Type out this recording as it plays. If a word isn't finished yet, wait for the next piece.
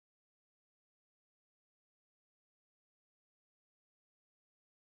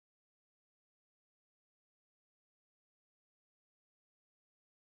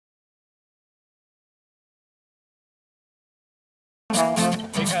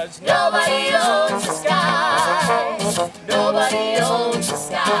'cause nobody owns the skies. Nobody owns the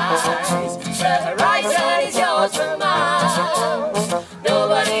skies. The horizon is yours for miles.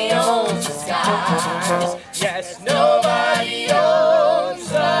 Nobody owns the skies. Yes, nobody owns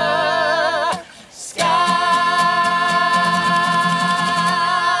the skies.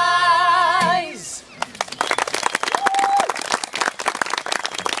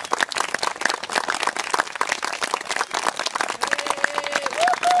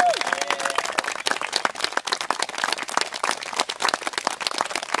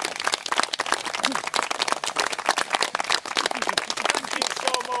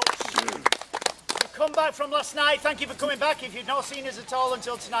 Come back from last night, thank you for coming back. If you've not seen us at all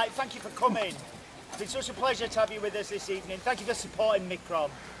until tonight, thank you for coming. It's been such a pleasure to have you with us this evening. Thank you for supporting Mikron,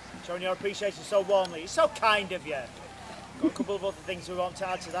 showing your appreciation so warmly. It's so kind of you. Got a couple of other things we want to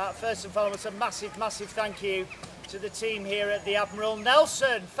add to that. First and foremost, a massive, massive thank you to the team here at the Admiral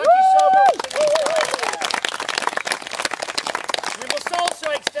Nelson. Thank you so much. We must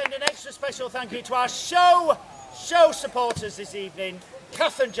also extend an extra special thank you to our show supporters this evening.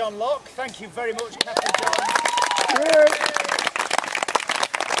 Kath and John Locke, thank you very much, Kath and John.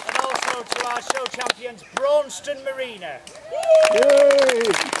 And also to our show champions, Braunston Marina. You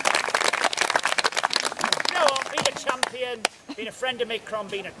know what, being a champion, being a friend of Mikron,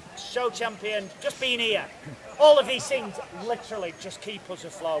 being a show champion, just being here. All of these things literally just keep us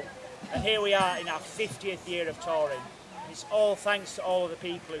afloat. And here we are in our 50th year of touring. It's all thanks to all of the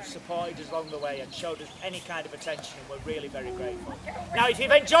people who've supported us along the way and showed us any kind of attention, and we're really very grateful. Now, if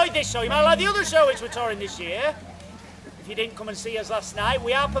you've enjoyed this show, you might like the other show which we're touring this year. If you didn't come and see us last night,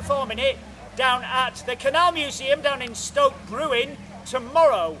 we are performing it down at the Canal Museum down in Stoke Brewing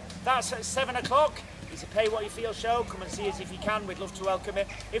tomorrow. That's at 7 o'clock. It's a pay what you feel show. Come and see us if you can. We'd love to welcome you.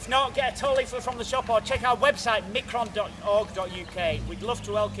 If not, get a toll leaflet from the shop or check our website, mikron.org.uk. We'd love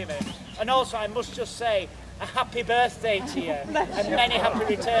to welcome you. And also, I must just say, a happy birthday to you and many happy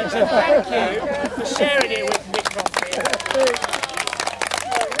returns, and thank you for sharing it with Mikron Theatre.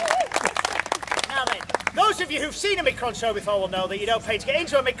 Now then, those of you who've seen a Mikron show before will know that you don't pay to get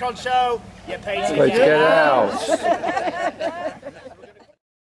into a Mikron show, you pay to get out.